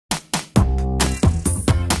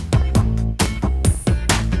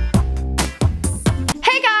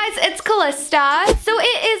Calista. So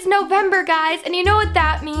it is November, guys, and you know what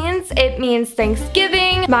that means? It means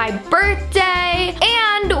Thanksgiving, my birthday,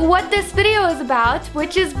 and what this video is about,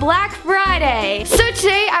 which is Black Friday. So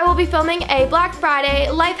today I will be filming a Black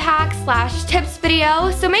Friday life hack / tips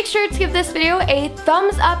video. So make sure to give this video a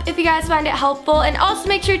thumbs up if you guys find it helpful, and also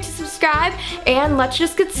make sure to subscribe, and let's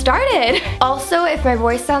just get started. Also, if my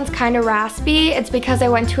voice sounds kind of raspy, it's because I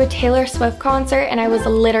went to a Taylor Swift concert and I was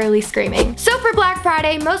literally screaming. So for Black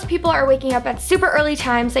Friday, most people are waking up at super early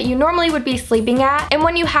times that you normally would be sleeping at, and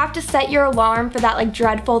when you have to set your alarm for that like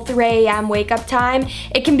dreadful 3 a.m. wake up time,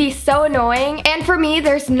 it can be so annoying. And for me,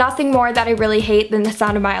 there's nothing more that I really hate than the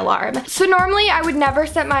sound of my alarm. So normally I would never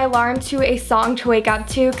set my alarm to a song to wake up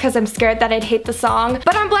to because I'm scared that I'd hate the song.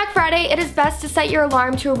 But on Black Friday, it is best to set your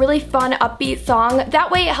alarm to a really fun, upbeat song.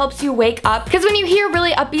 That way it helps you wake up, because when you hear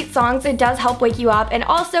really upbeat songs, it does help wake you up, and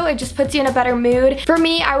also it just puts you in a better mood. For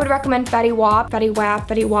me, I would recommend Fetty Wap. Fetty Wap,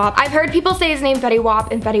 Fetty Wap. I've heard people say his name Fetty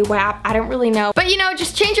Wap and Fetty Wap. I don't really know. But you know,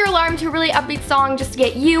 just change your alarm to a really upbeat song just to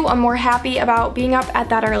get you more happy about being up at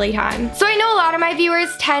that early time. So I know a lot of my viewers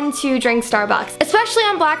tend to drink Starbucks. Especially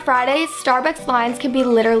on Black Friday, Starbucks lines can be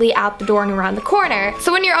literally out the door and around the corner.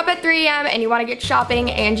 So when you're up at 3 a.m. and you want to get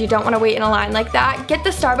shopping and you don't want to wait in a line like that, get the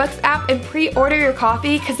Starbucks app and pre-order your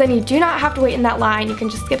coffee, because then you do not have to wait in that line. You can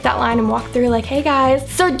just skip that line and walk through like, hey guys.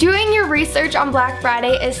 So doing your research on Black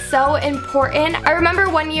Friday is so important. I remember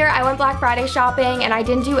one year I went Black Friday shopping and I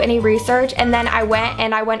didn't do any research, and then I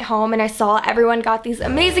went home and I saw everyone got these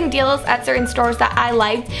amazing deals at certain stores that I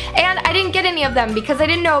liked, and I didn't get any of them because I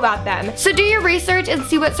didn't know about them. So do your research and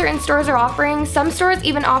see what certain stores are offering. Some stores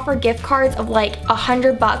even offer gift cards of like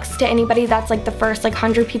 $100 to anybody that's like the first like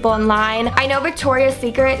 100 people in line. I know Victoria's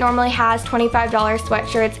Secret normally has $25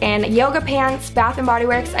 sweatshirts and yoga pants. Bath and Body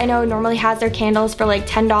Works I know normally has their candles for like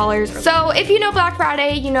 $10. So if you know Black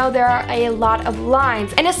Friday, you know there are a lot of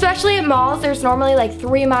lines, and especially at malls, there's normally like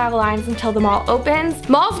 3-mile lines until the mall opens.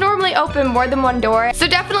 Malls normally open more than one door, so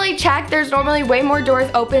definitely check. There's normally way more doors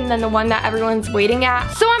open than the one that everyone's waiting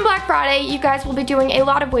at. So on Black Friday, you guys will be doing a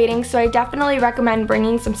lot of waiting, so I definitely recommend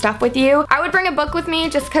bringing some stuff with you. I would bring a book with me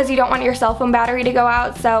just because you don't want your cell phone battery to go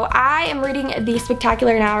out. So I am reading The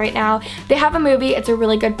Spectacular Now right now. They have a movie. It's a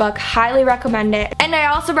really good book. Highly recommend it. And I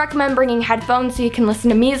also recommend bringing headphones so you can listen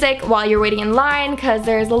to music while you're waiting in line, because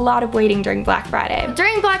there's a lot of waiting during Black Friday.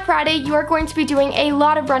 During Black Friday, you are going to be doing a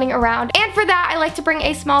lot of running around, and for that, I like to bring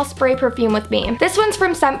a small spray perfume with me. This one's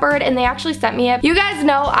from Scentbird, and they actually sent me it. You guys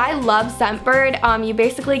know I love Scentbird. You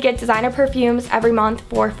basically get designer perfumes every month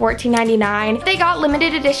for $14.99. They got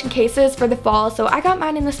limited edition cases for the fall, so I got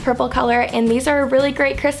mine in this purple color, and these are a really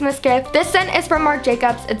great Christmas gift. This scent is from Marc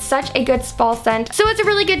Jacobs. It's such a good fall scent, so it's a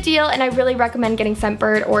really good deal, and I really recommend getting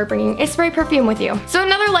Scentbird or bringing a spray perfume with you. So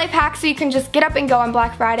another life hack so you can just get up and go on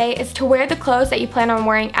Black Friday is to wear the clothes that you plan on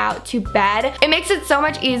wearing out to bed. It makes it so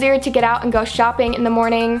much easier to get out and go shopping in the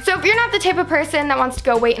morning. So if you're not the type of person that wants to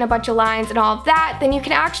go wait in a bunch of lines and all of that, then you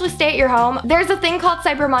can actually stay at your home. There's a thing called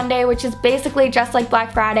Cyber Monday, which is basically just like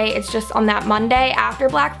Black Friday. It's just on that Monday after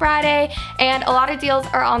Black Friday, and a lot of deals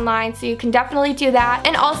are online, so you can definitely do that.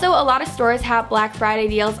 And also a lot of stores have Black Friday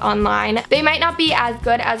deals online. They might not be as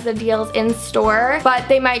good as the deals in store, but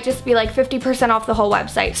they might just be like 50% off the whole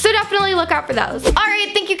website. So definitely look out for those.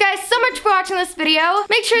 Alright, thank you guys so much for watching this video.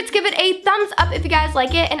 Make sure to give it a thumbs up if you guys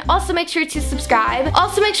like it, and also make sure to subscribe.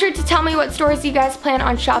 Also make sure to tell me what stores you guys plan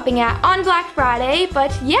on shopping at on Black Friday.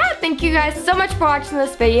 But yeah, thank you guys so much for watching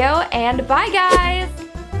this video, and bye guys!